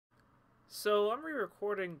So I'm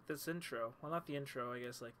re-recording this intro. Well, not the intro, I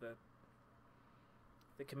guess, like the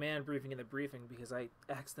command briefing and the briefing, because I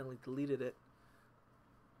accidentally deleted it.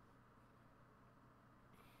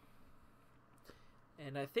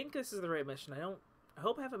 And I think this is the right mission. I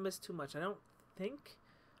hope I haven't missed too much. I don't think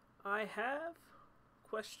I have?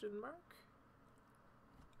 Question mark?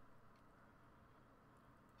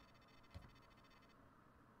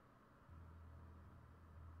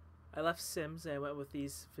 I left Sims and I went with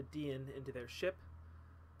these Fidian into their ship.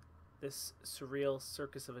 This surreal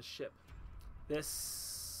circus of a ship.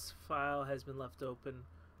 This file has been left open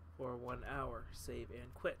for 1 hour. Save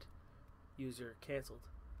and quit. User cancelled.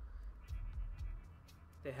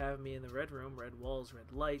 They have me in the red room, red walls,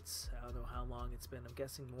 red lights. I don't know how long it's been. I'm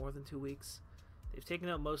guessing more than 2 weeks. They've taken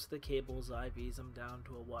out most of the cables, IVs. I'm down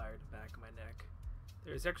to a wire to the back of my neck.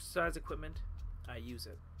 There's exercise equipment. I use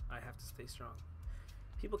it. I have to stay strong.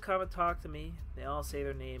 People come and talk to me. They all say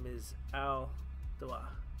their name is Al-Dawa.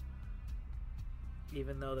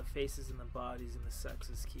 Even though the faces and the bodies and the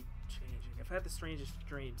sexes keep changing. I've had the strangest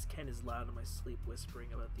dreams. Ken is loud in my sleep, whispering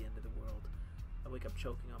about the end of the world. I wake up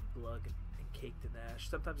choking on blood and caked in ash.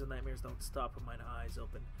 Sometimes the nightmares don't stop when my eyes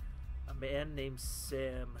open. A man named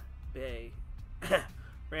Sam Bay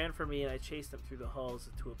ran for me, and I chased him through the halls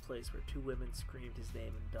to a place where 2 women screamed his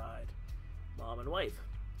name and died. Mom and wife.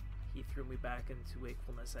 He threw me back into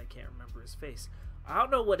wakefulness. I can't remember his face. I don't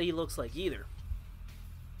know what he looks like either.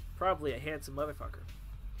 Probably a handsome motherfucker.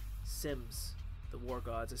 Sims, the war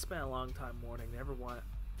gods. I spent a long time mourning. Never wanted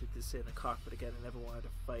to sit in the cockpit again. I never wanted to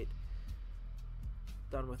fight.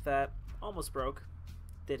 Done with that. Almost broke.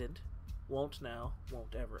 Didn't. Won't now.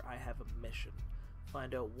 Won't ever. I have a mission.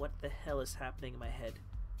 Find out what the hell is happening in my head.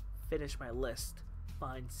 Finish my list.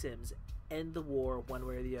 Find Sims. End the war one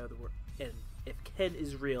way or the other. And if Ken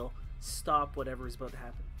is real, stop whatever is about to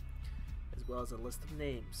happen. As well as a list of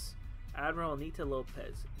names. Admiral Anita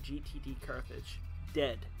Lopez, GTD Carthage,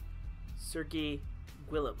 dead. Sergei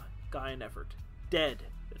Gwilym, Gaian effort, dead.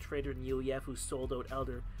 The traitor in UEF who sold out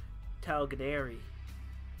Elder Talganeri,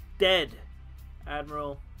 dead.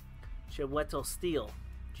 Admiral Chewetel Steele,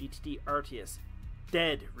 GTD Artius,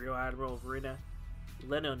 dead. Rear Admiral Verena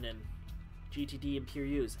Lenonin, GTD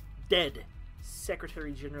Imperius, dead.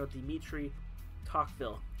 Secretary General Dmitry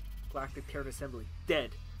Tocqueville, Galactic Terran Assembly,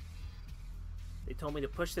 dead. They told me to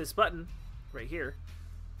push this button right here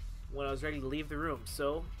when I was ready to leave the room.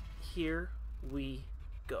 So here we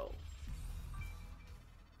go.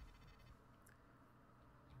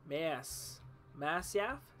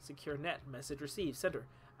 Masyaf, secure net, message received, sender,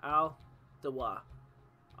 Al-Dawa,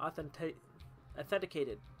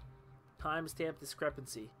 authenticated, timestamp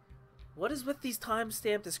discrepancy. What is with these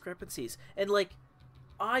timestamp discrepancies? And like,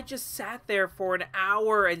 I just sat there for an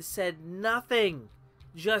hour and said nothing.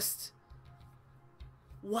 Just,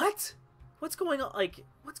 what? What's going on? Like,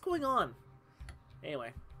 what's going on?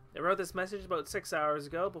 Anyway, I wrote this message about 6 hours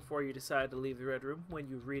ago before you decided to leave the red room. When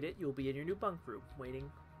you read it, you'll be in your new bunk room,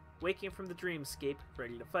 waking from the dreamscape,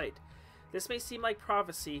 ready to fight. This may seem like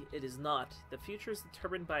prophecy. It is not. The future is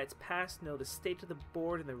determined by its past. Know the state of the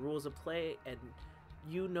board and the rules of play, and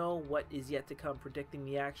you know what is yet to come. Predicting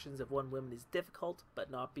the actions of one woman is difficult, but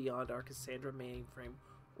not beyond our Cassandra mainframe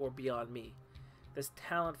or beyond me. This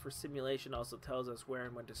talent for simulation also tells us where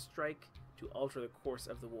and when to strike to alter the course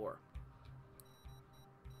of the war.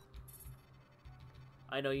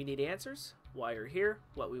 I know you need answers, why you're here,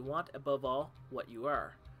 what we want, above all, what you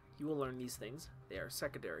are. You will learn these things. They are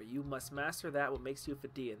secondary. You must master that what makes you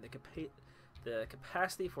Fidian, the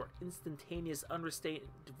capacity for instantaneous, unrestrained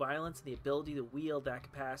violence, and the ability to wield that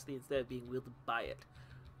capacity instead of being wielded by it.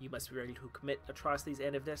 You must be ready to commit atrocities,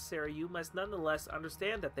 and if necessary, you must nonetheless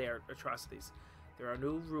understand that they are atrocities. There are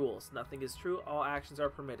no rules. Nothing is true. All actions are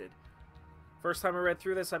permitted. First time I read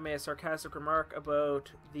through this, I made a sarcastic remark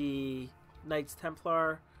about the Knights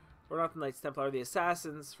Templar, or not the Knights Templar, the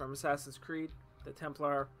Assassins from Assassin's Creed. The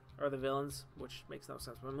Templar are the villains, which makes no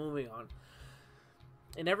sense, but moving on.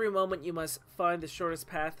 In every moment, you must find the shortest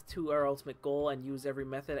path to our ultimate goal and use every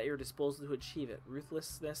method at your disposal to achieve it.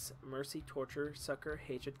 Ruthlessness, mercy, torture, succor,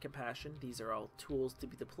 hatred, compassion. These are all tools to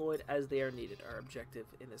be deployed as they are needed. Our objective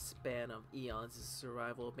in the span of eons is the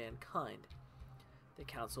survival of mankind. The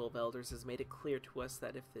Council of Elders has made it clear to us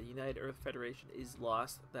that if the United Earth Federation is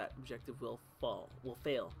lost, that objective will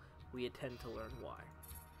fail. We intend to learn why.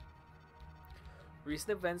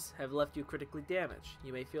 Recent events have left you critically damaged.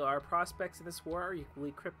 You may feel our prospects in this war are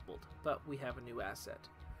equally crippled, but we have a new asset.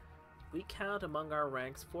 We count among our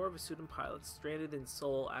ranks 4 Vasudan pilots stranded in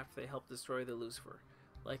Seoul after they helped destroy the Lucifer.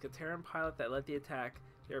 Like the Terran pilot that led the attack,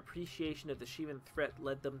 their appreciation of the Shivan threat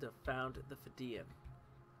led them to found the Fidian.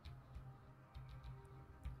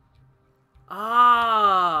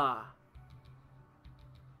 Ah!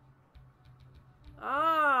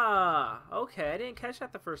 Okay, I didn't catch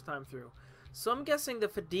that the first time through. So I'm guessing the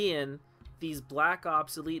Fidean, these Black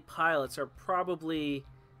Ops elite pilots, are probably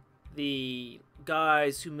the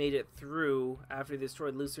guys who made it through after they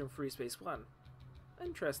destroyed Lucifer and Freespace 1.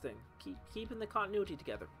 Interesting. Keeping the continuity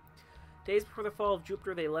together. Days before the fall of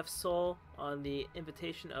Jupiter, they left Sol on the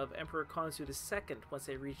invitation of Emperor Khonsu II. Once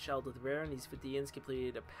they reached Aldebaran, these Fideans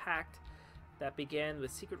completed a pact that began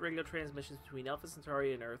with secret radio transmissions between Alpha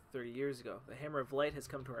Centauri and Earth 30 years ago. The Hammer of Light has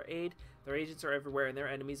come to our aid. Their agents are everywhere, and their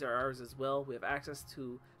enemies are ours as well. We have access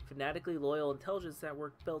to fanatically loyal intelligence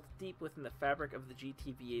network built deep within the fabric of the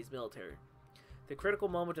GTVA's military. The critical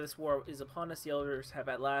moment of this war is upon us. The Elders have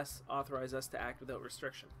at last authorized us to act without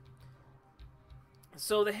restriction.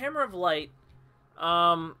 So the Hammer of Light,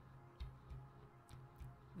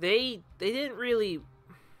 they didn't really...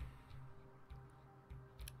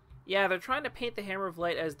 Yeah, they're trying to paint the Hammer of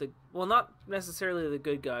Light as the... Well, not necessarily the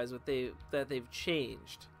good guys, but that they've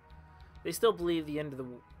changed. They still believe the end of the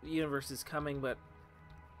universe is coming, but...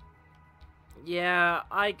 Yeah,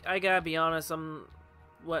 I gotta be honest,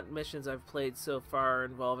 what missions I've played so far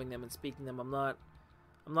involving them and speaking them, I'm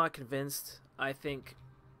not convinced. I think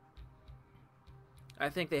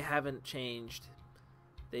they haven't changed.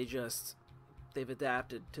 They've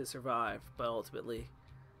adapted to survive, but ultimately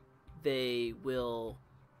they will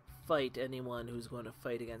fight anyone who's going to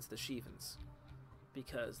fight against the Shivans,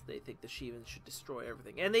 because they think the Shivans should destroy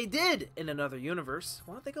everything. And they did in another universe.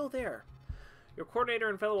 Why don't they go there? Your coordinator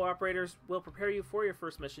and fellow operators will prepare you for your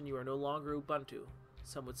first mission. You are no longer Ubuntu.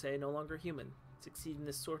 Some would say no longer human. Succeed in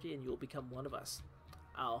this sortie and you will become one of us.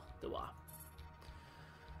 Al Dewa.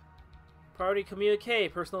 Priority communique,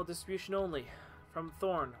 personal distribution only. From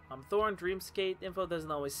Thorn. I'm Thorn. Dreamscape info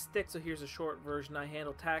doesn't always stick, so here's a short version. I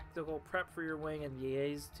handle tactical prep for your wing and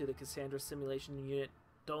liaise to the Cassandra simulation unit.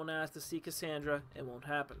 Don't ask to see Cassandra, it won't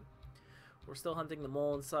happen. We're still hunting the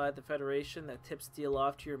mole inside the Federation that tipped Steel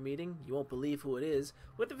off to your meeting. You won't believe who it is.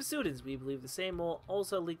 With the Vesudans, we believe the same mole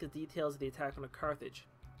also leaked the details of the attack on Carthage.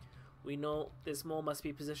 We know this mole must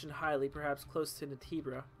be positioned highly, perhaps close to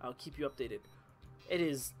Tenebra. I'll keep you updated. It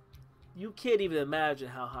is... You can't even imagine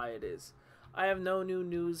how high it is. I have no new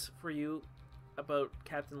news for you about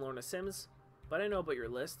Captain Lorna Sims, but I know about your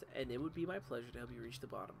list, and it would be my pleasure to help you reach the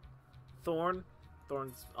bottom. Thorn.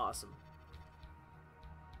 Thorn's awesome.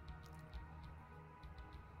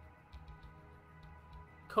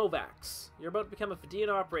 Kovacs. You're about to become a Fidean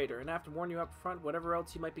operator, and I have to warn you up front, whatever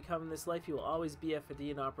else you might become in this life, you will always be a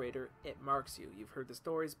Fidean operator. It marks you. You've heard the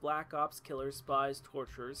stories, Black Ops, killers, spies,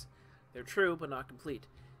 torturers. They're true, but not complete.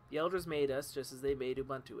 The Elders made us just as they made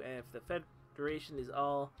Ubuntu, and if the Federation is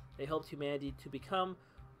all they hoped humanity to become,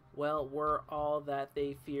 well, we're all that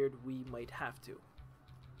they feared we might have to.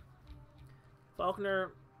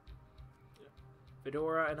 Faulkner,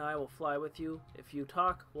 Fedora, and I will fly with you. If you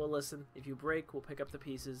talk, we'll listen. If you break, we'll pick up the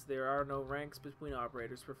pieces. There are no ranks between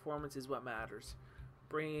operators. Performance is what matters.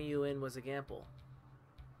 Bringing you in was a gamble.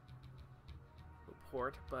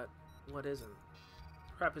 Report, but what isn't?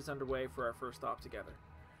 Prep is underway for our first stop together.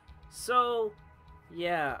 So,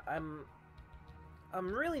 yeah, I'm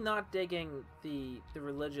really not digging the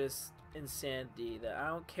religious insanity. That I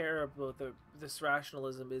don't care about this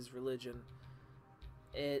rationalism is religion.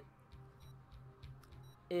 It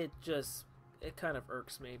kind of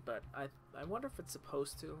irks me, but I wonder if it's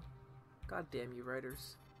supposed to. God damn you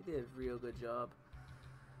writers. You did a real good job.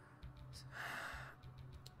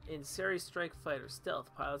 In series Strike Fighter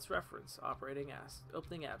Stealth Pilot's Reference Opening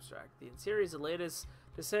Abstract. The Inseri is the latest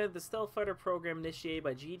descent of the stealth fighter program initiated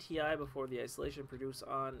by GTI before the isolation produced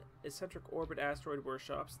on eccentric orbit asteroid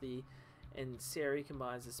workshops. The Inseri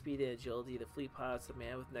combines the speed and agility of the fleet pilots of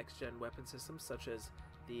man with next-gen weapon systems such as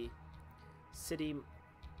the City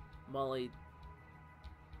Molly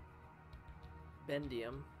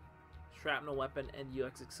Bendium shrapnel weapon and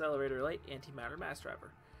UX accelerator light antimatter mass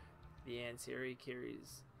driver. The Inseri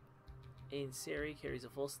carries a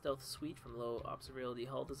full stealth suite from low observability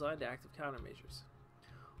hull design to active countermeasures.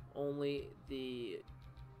 Only the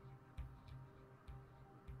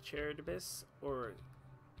Cheridibus or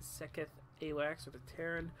Seketh AWACS or the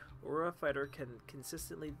Terran Aurora fighter can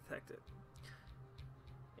consistently detect it.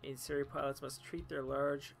 Inseri pilots must treat their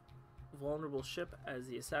large, vulnerable ship as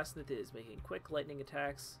the assassin it is, making quick lightning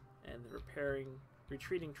attacks and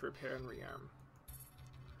retreating to repair and rearm.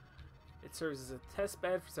 It serves as a test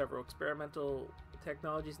bed for several experimental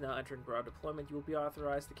technologies now entering broad deployment. You will be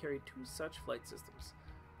authorized to carry 2 such flight systems.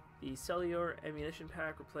 The cellular ammunition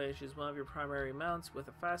pack replenishes one of your primary mounts with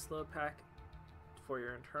a fast load pack for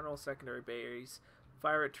your internal secondary batteries.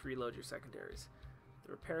 Fire it to reload your secondaries.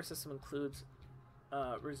 The repair system includes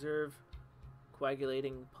reserve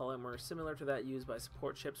coagulating polymer similar to that used by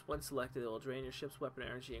support ships. When selected, it will drain your ship's weapon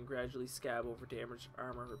energy and gradually scab over damaged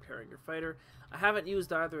armor, repairing your fighter. I haven't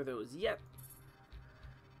used either of those yet.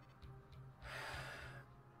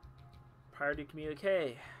 Priority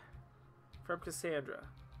communique from Cassandra.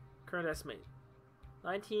 Current estimate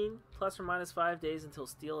 19 plus or minus 5 days until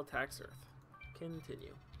Steel attacks Earth.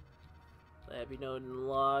 Continue. Let be noted in the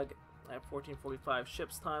log. At 14:45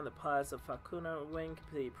 ship's time, the pilots of Fakuna Wing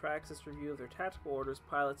complete practice review of their tactical orders.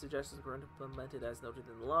 Pilot suggestions were implemented as noted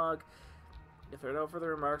in the log. If there are no further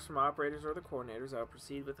remarks from operators or the coordinators, I will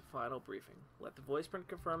proceed with the final briefing. Let the voice print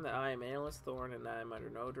confirm that I am Analyst Thorne and I am under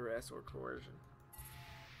no duress or coercion.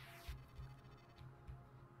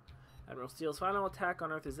 Admiral Steele's final attack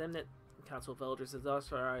on Earth is imminent. The Council of Elders has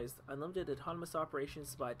authorized unlimited autonomous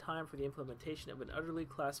operations to buy time for the implementation of an utterly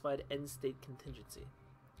classified end-state contingency.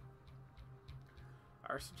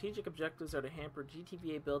 Our strategic objectives are to hamper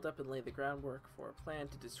GTVA buildup and lay the groundwork for a plan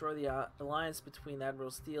to destroy the alliance between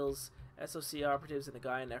Admiral Steele's SOC operatives and the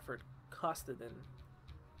Gaian effort Kostadin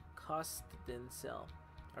Cell.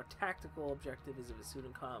 Our tactical objective is a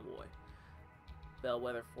Vasudan convoy.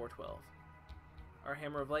 Bellwether 412. Our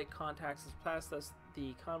Hammer of Light contacts has passed us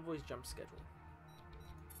the convoy's jump schedule.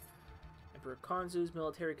 Emperor Kanzu's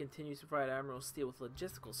military continues to provide Admiral Steele with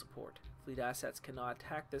logistical support. Fleet assets cannot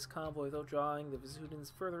attack this convoy without drawing the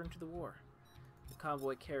Vasudans further into the war. The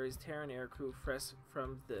convoy carries Terran aircrew fresh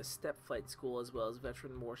from the Step Flight School as well as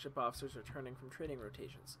veteran warship officers returning from training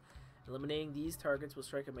rotations. Eliminating these targets will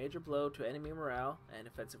strike a major blow to enemy morale and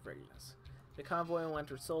offensive readiness. The convoy will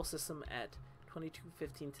enter Sol System at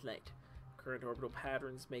 22:15 tonight. Current orbital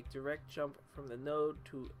patterns make direct jump from the node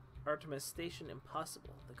to Artemis Station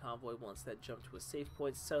impossible. The convoy will instead jump to a safe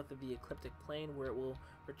point south of the ecliptic plane where it will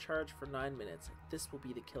recharge for 9 minutes. This will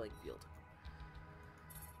be the killing field.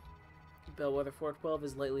 Bellwether 412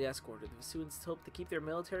 is lightly escorted. The Vasudans hope to keep their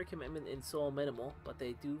military commitment in Sol minimal, but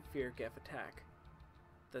they do fear Geth attack.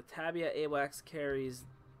 The Tabia AWACS carries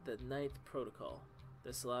the 9th protocol.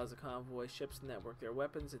 This allows the convoy ships to network their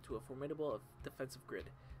weapons into a formidable defensive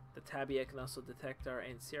grid. The Tabia can also detect our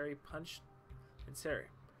Ansari punch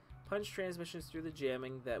transmissions through the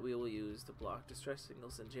jamming that we will use to block distress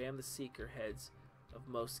signals and jam the seeker heads of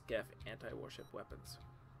most Geth anti-warship weapons.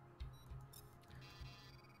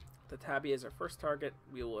 The Tabia is our first target.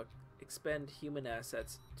 We will expend human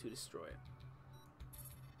assets to destroy it.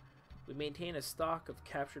 We maintain a stock of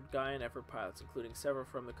captured Gaian effort pilots, including several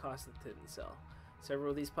from the Constantine Cell.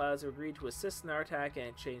 Several of these pilots have agreed to assist in our attack in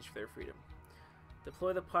exchange for their freedom.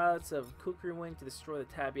 Deploy the pilots of Kukri Wing to destroy the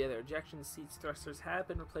Tabia. Their ejection seats thrusters have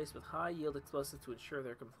been replaced with high-yield explosives to ensure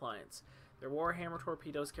their compliance. Their Warhammer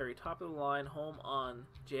torpedoes carry top-of-the-line home-on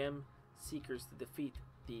jam seekers to defeat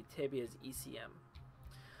the Tabia's ECM.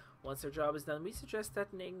 Once their job is done, we suggest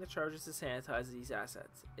detonating the charges to sanitize these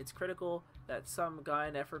assets. It's critical that some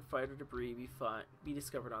Gaian effort fighter debris be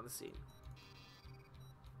discovered on the scene.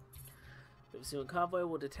 The Vasudan convoy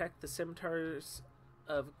will detect the scimitars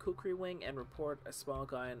of Kukri Wing and report a small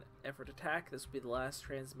Gaian effort attack. This will be the last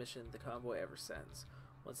transmission the convoy ever sends.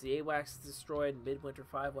 Once the AWACS is destroyed, Midwinter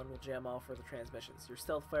 5-1 will jam all further transmissions. Your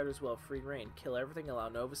stealth fighters will have free reign. Kill everything, allow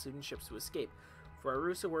no Vasudan ships to escape. For our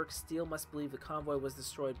ruse to work, Steele must believe the convoy was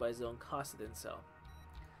destroyed by his own Kostadin cell.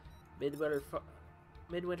 Midwinter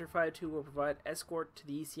 5-2 will provide escort to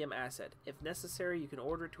the ECM asset. If necessary, you can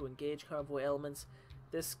order to engage convoy elements.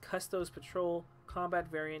 This Custos Patrol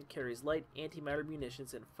combat variant carries light antimatter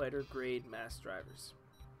munitions and fighter-grade mass drivers.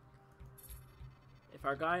 If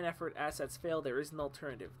our Gaian effort assets fail, there is an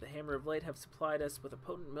alternative. The Hammer of Light have supplied us with a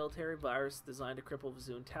potent military virus designed to cripple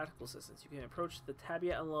Vasudan tactical systems. You can approach the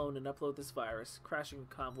Tabia alone and upload this virus, crashing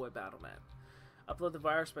a convoy battle map. Upload the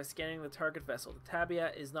virus by scanning the target vessel. The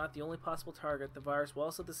Tabia is not the only possible target. The virus will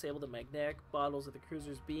also disable the magnetic bottles of the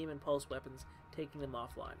cruiser's beam and pulse weapons, taking them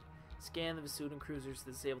offline. Scan the Vasudan cruisers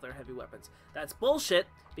to disable their heavy weapons. That's bullshit,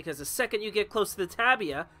 because the second you get close to the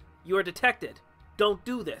Tabia, you are detected. Don't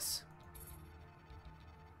do this.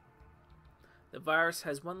 The virus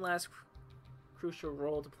has one last crucial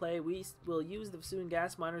role to play. We will use the Vasudan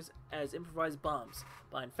gas miners as improvised bombs.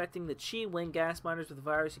 By infecting the Chi Wing gas miners with the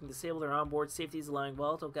virus, you can disable their onboard safeties, allowing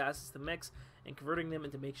volatile gases to mix and converting them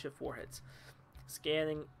into makeshift warheads.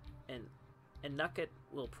 Scanning and Nugget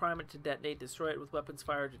will prime it to detonate. Destroy it with weapons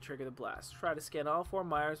fired to trigger the blast. Try to scan all 4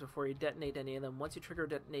 miners before you detonate any of them. Once you trigger a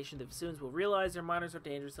detonation, the Vasudans will realize their miners are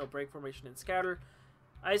dangerous. They'll break formation and scatter.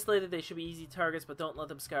 Isolated, they should be easy targets, but don't let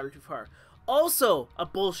them scatter too far. Also, a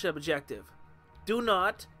bullshit objective. Do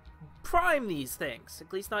not prime these things,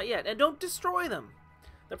 at least not yet, and don't destroy them.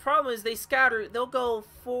 The problem is they scatter. They'll go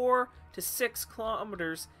 4 to 6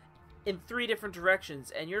 kilometers in 3 different directions,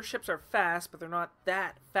 and your ships are fast, but they're not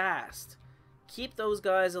that fast. Keep those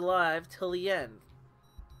guys alive till the end.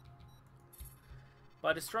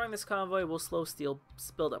 By destroying this convoy, we'll slow steel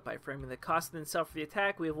build-up. By framing the cost and itself for the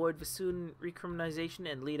attack, we avoid Vasoon recriminalization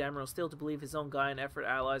and lead Admiral Steele to believe his own Gaian effort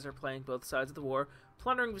allies are playing both sides of the war,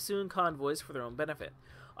 plundering Vasoon convoys for their own benefit.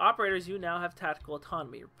 Operators, you now have tactical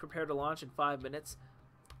autonomy. Prepare to launch in 5 minutes.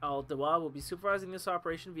 Al-Dawa will be supervising this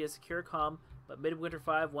operation via secure comm, but Midwinter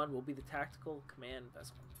 5-1 will be the tactical command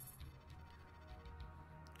vessel.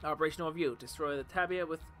 Operational overview. Destroy the Tabia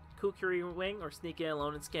with Kukuri wing or sneak in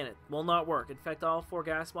alone and scan it. Will not work. Infect all 4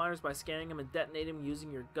 gas miners by scanning them and detonate them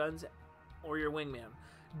using your guns or your wingman.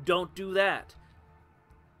 Don't do that.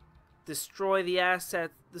 Destroy the asset.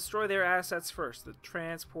 Destroy their assets first. The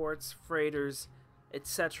transports, freighters,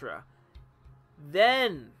 etc.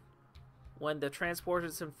 Then, when the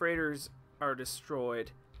transporters and freighters are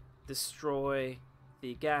destroyed, destroy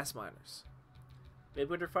the gas miners.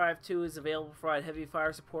 Midwinter 5-2 is available to provide heavy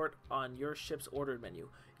fire support on your ship's ordered menu.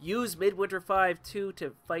 Use Midwinter 5-2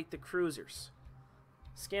 to fight the cruisers.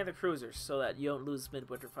 Scan the cruisers so that you don't lose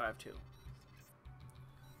Midwinter 5-2.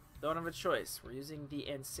 Don't have a choice. We're using the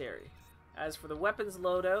Ansari. As for the weapons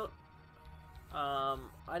loadout, I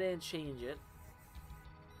didn't change it.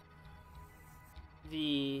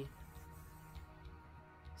 The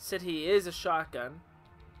City is a shotgun.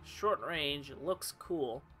 Short range, looks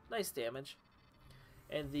cool. Nice damage.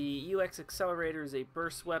 And the UX Accelerator is a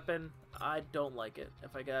burst weapon. I don't like it,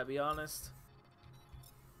 if I gotta be honest.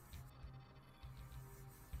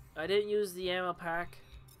 I didn't use the ammo pack.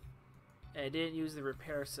 And I didn't use the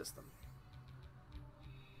repair system.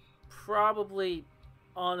 Probably,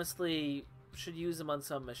 honestly, should use them on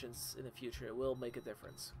some missions in the future. It will make a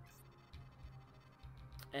difference.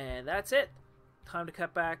 And that's it. Time to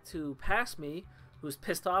cut back to past me, who's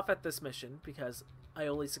pissed off at this mission because I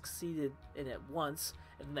only succeeded in it once,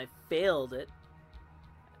 and then I failed it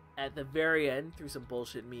at the very end through some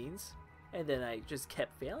bullshit means, and then I just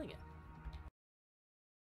kept failing it.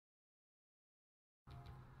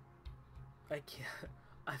 I can't.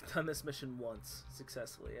 I've done this mission once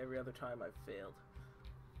successfully. Every other time I've failed.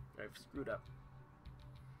 I've screwed up.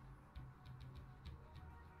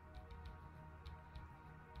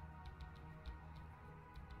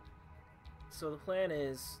 So the plan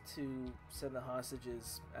is to send the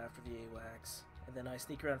hostages after the AWACS, and then I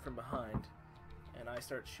sneak around from behind, and I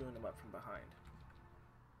start shooting them up from behind.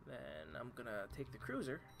 Then I'm gonna take the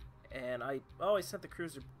cruiser, and I always sent the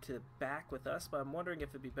cruiser to the back with us, but I'm wondering if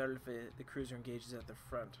it'd be better if the cruiser engages at the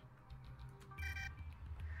front.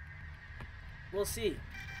 We'll see.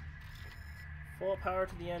 Full power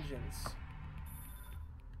to the engines.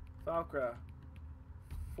 Valkyra,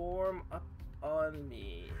 form up on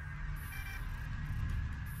me.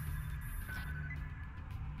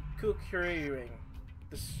 Kukuri,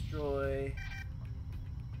 destroy.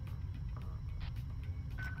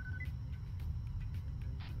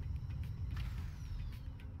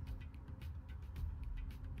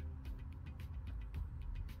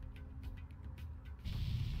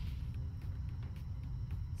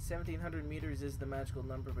 $1,700 is the magical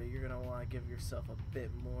number, but you're gonna want to give yourself a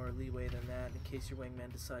bit more leeway than that in case your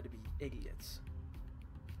wingmen decide to be idiots.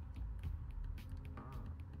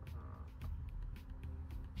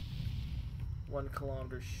 One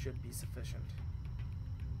kilometer should be sufficient.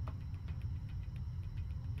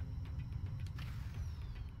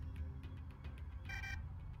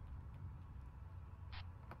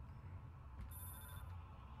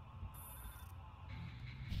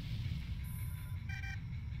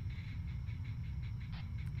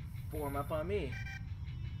 Form up on me.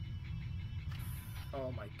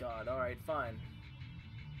 Oh my god, alright, fine.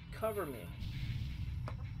 Cover me.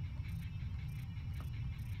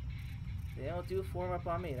 They don't do form up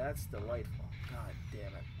on me, that's delightful. God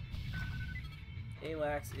damn it.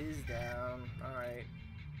 AWACS is down, alright.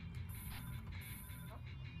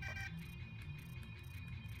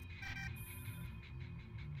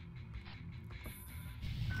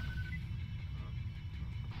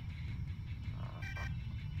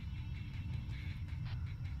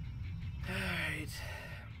 Alright.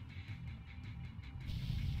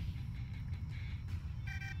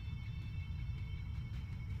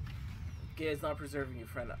 It's not preserving you,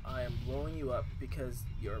 friend. I am blowing you up because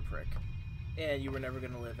you're a prick. And you were never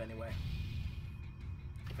gonna live anyway.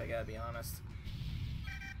 If I gotta be honest.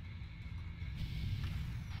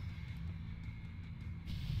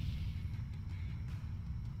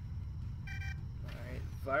 Alright,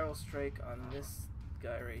 viral strike on this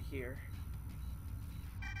guy right here.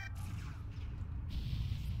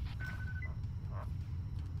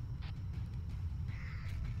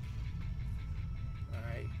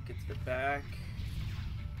 get to the back.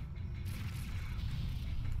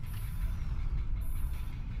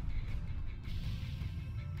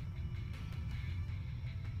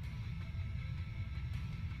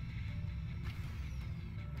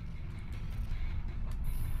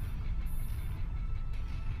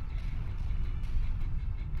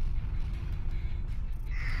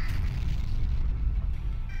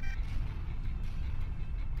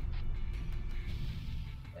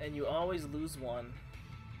 And you always lose one.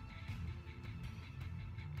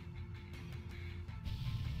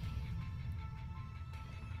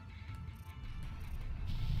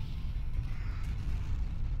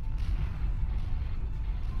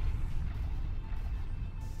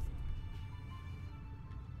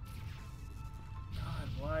 God,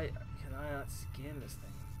 why can I not scan this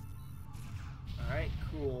thing? Alright,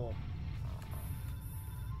 cool.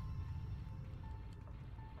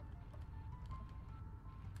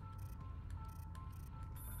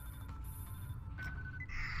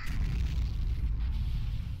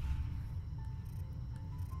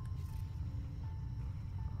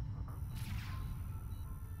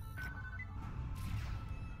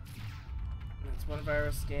 That's one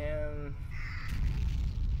viral scan.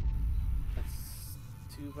 That's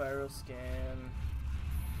two viral scan.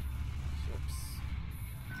 Ships.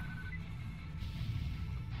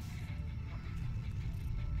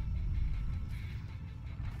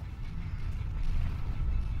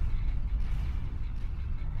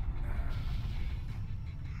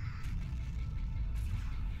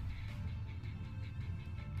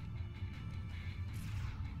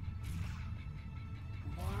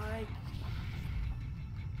 Why?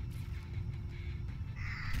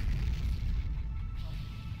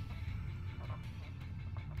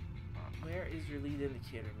 Where is your lead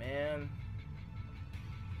indicator, man?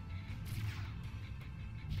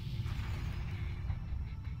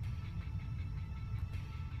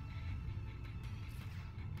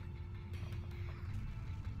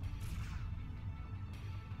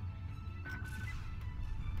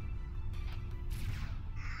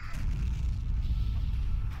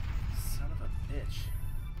 Son of a bitch.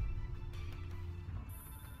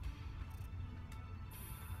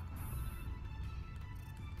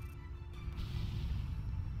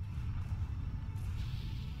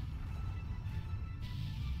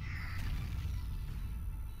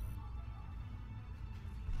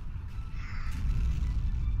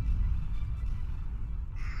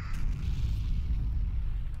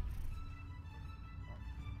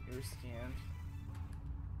 You're scanned.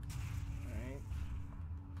 Alright.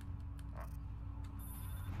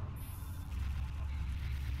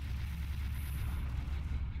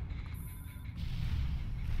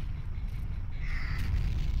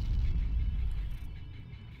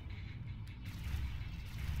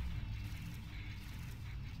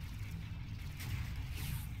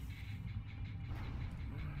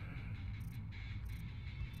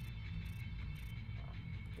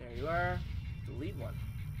 There you are. The lead one.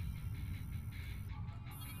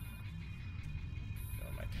 Go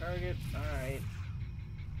my target. Alright.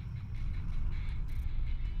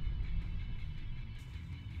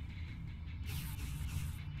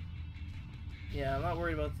 Yeah, I'm not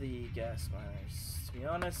worried about the gas miners. To be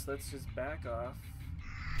honest, let's just back off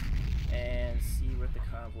and see what the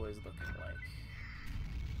convoy is looking like.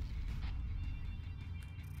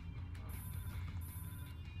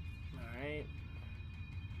 Alright.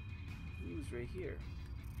 Who's right here?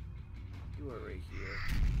 You are right here.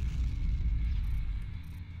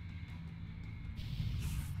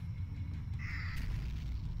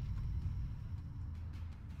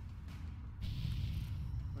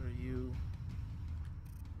 What are you?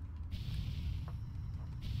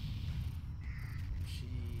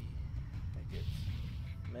 I get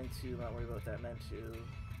Mentu, not worried about that Mentu.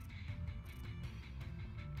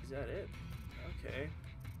 Is that it? Okay.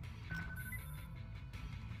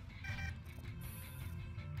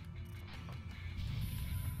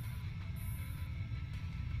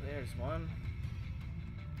 There's one.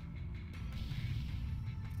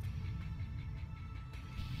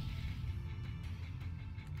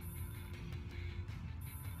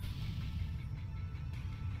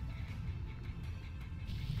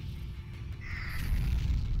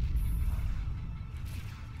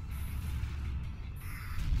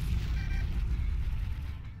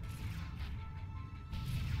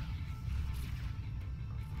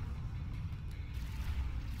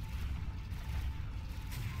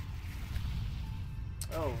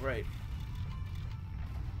 Oh, right.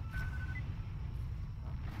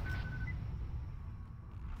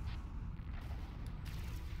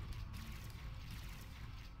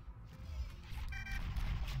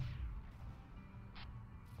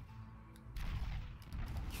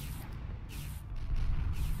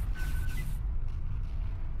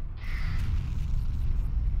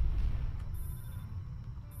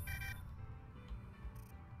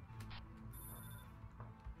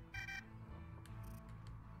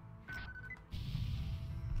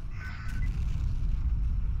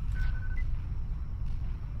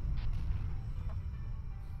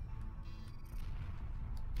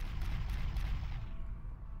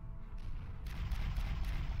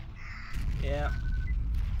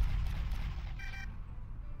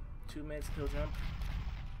 2 minutes kill jump.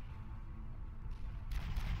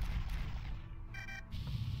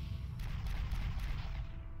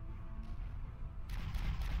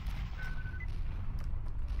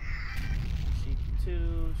 Sheet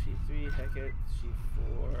 2, sheet 3, Hecate, sheet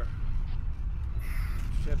 4,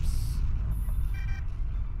 ships.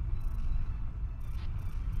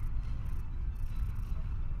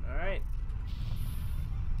 Alright.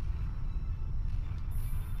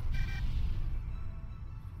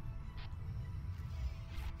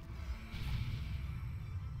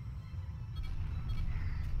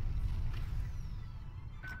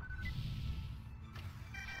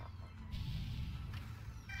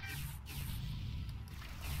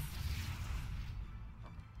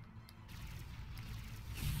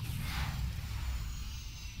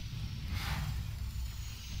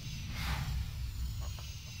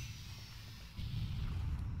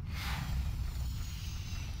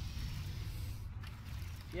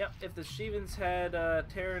 Yep, if the Shivans had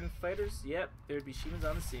Terran fighters, yep, there'd be Shivans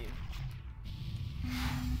on the scene.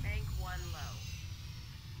 Bank 1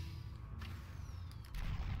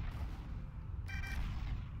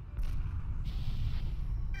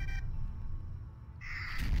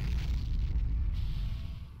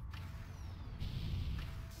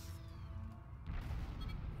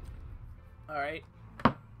 low. Alright.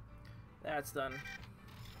 That's done.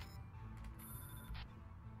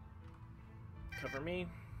 Cover me.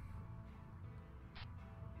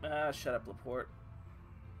 Shut up, Laporte.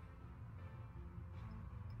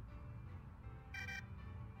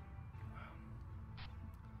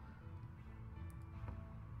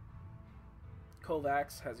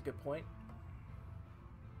 Kovacs has a good point.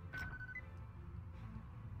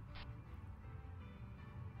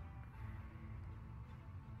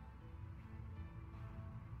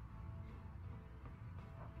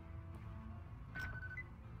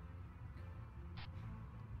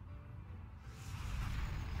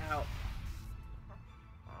 Ow.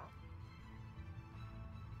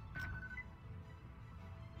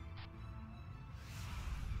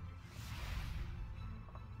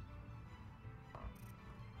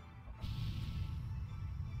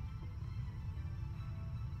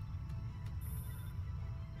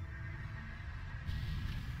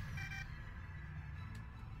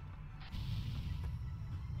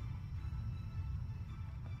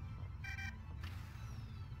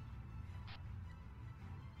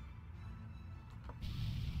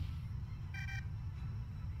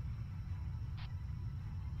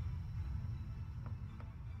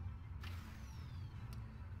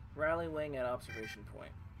 Rally wing at observation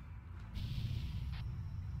point.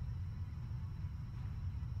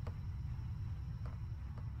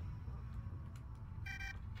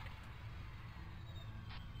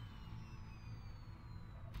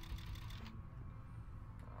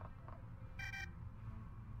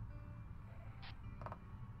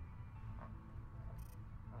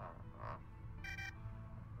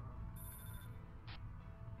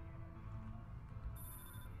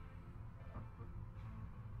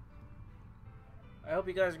 I hope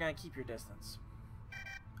you guys are gonna keep your distance.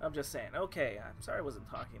 I'm just saying. Okay, I'm sorry I wasn't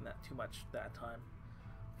talking that too much that time.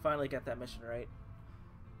 Finally got that mission right.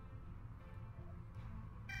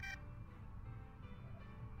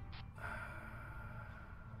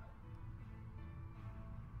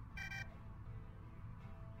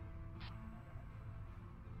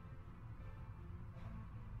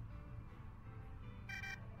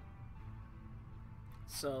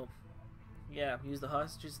 So, yeah, use the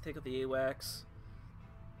hostages to take out the AWACS.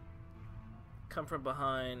 Come from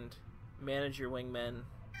behind, manage your wingmen,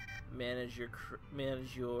 manage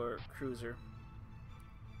your cruiser,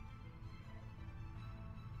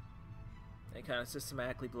 and kind of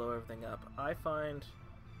systematically blow everything up. I find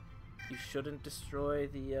you shouldn't destroy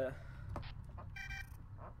the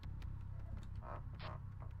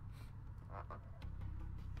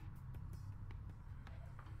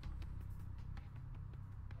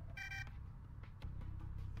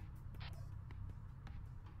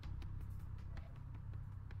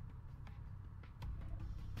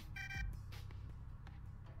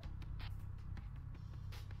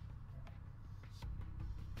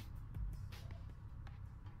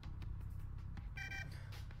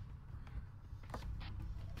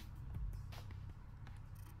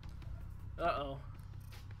Uh-oh.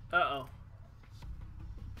 Uh-oh.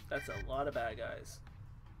 That's a lot of bad guys.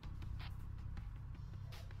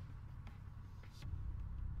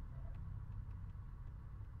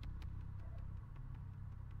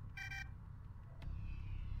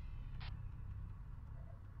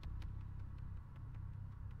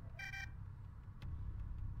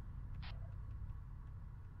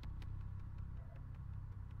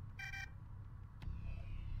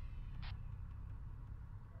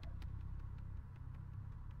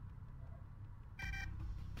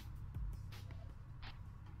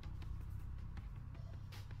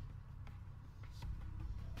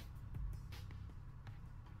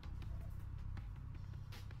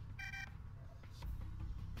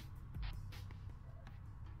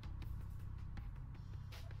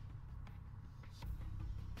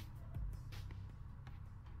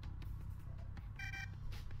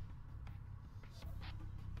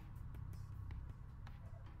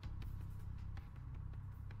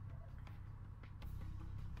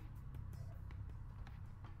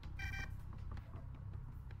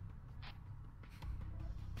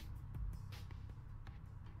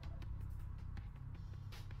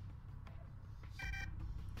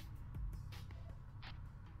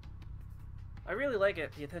 I really like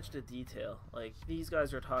it, the attention to detail. Like, these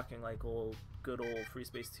guys are talking like good old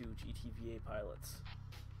Freespace 2 GTVA pilots.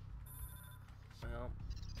 Well,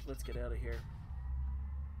 let's get out of here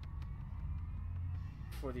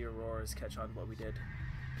before the Auroras catch on to what we did.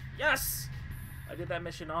 Yes! I did that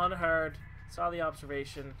mission on hard. Saw the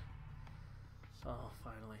observation. Oh,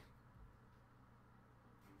 finally.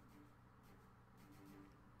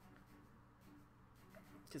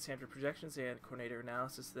 Cassandra projections and coordinator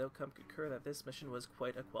analysis of the outcome concur that this mission was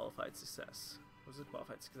quite a qualified success.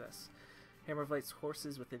 Hammer of Light's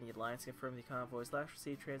horses within the Alliance confirmed the convoy's last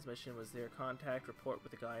received transmission was their contact report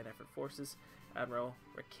with the Gaian effort forces. Admiral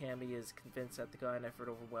Rakami is convinced that the Gaian effort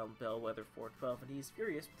overwhelmed Bellwether 412, and he is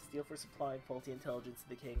furious with Steel for supplying faulty intelligence to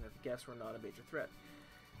the King that the guests were not a major threat.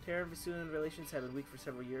 Terran and Vasuan relations have been weak for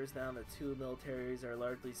several years now, and the two militaries are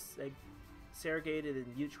largely segregated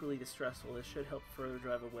and mutually distrustful. This should help further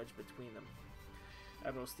drive a wedge between them.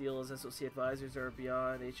 Admiral Steele's SOC advisors are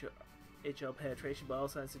beyond HL penetration, but all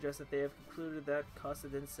signs suggest that they have concluded that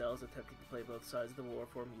Costa-Din cells attempting to play both sides of the war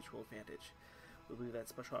for mutual advantage. We believe that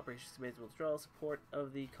Special Operations Command will withdraw support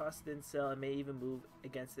of the Costa-Din cell and may even move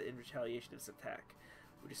against it in retaliation of this attack.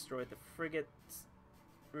 We destroyed the frigate's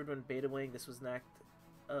Rudwin Beta Wing. This was an act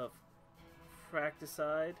of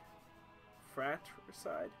fratricide.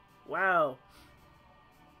 Wow!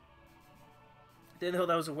 Didn't know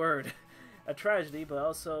that was a word. A tragedy, but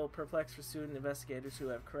also perplexed for student investigators who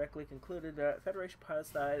have correctly concluded that Federation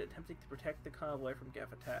pilots died attempting to protect the convoy from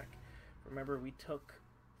Geth attack. Remember, we took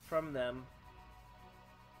from them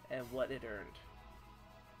and what it earned.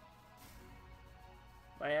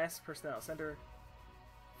 My ass personnel, Center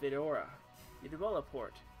Vidora, Udibala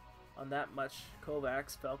port. On that much,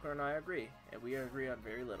 Kovacs, Falcon, and I agree, and we agree on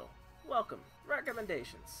very little. Welcome.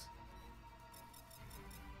 Recommendations.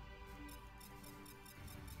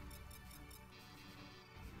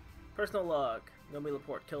 Personal log. Nomi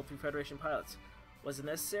Laporte killed 3 Federation pilots. Was it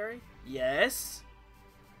necessary? Yes.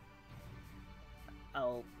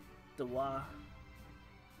 Al-Dawa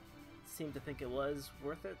seemed to think it was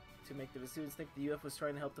worth it to make the Vasuans think the UF was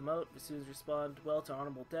trying to help them out. Vasuans respond well to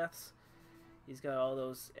honorable deaths. He's got all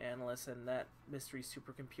those analysts and that mystery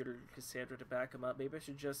supercomputer Cassandra to back him up. Maybe I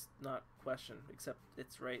should just not question, except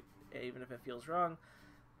it's right, even if it feels wrong.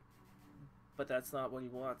 But that's not what he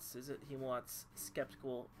wants, is it? He wants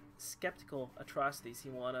skeptical atrocities. He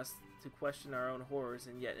wants us to question our own horrors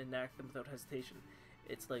and yet enact them without hesitation.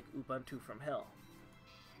 It's like Ubuntu from hell.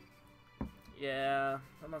 Yeah,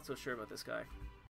 I'm not so sure about this guy.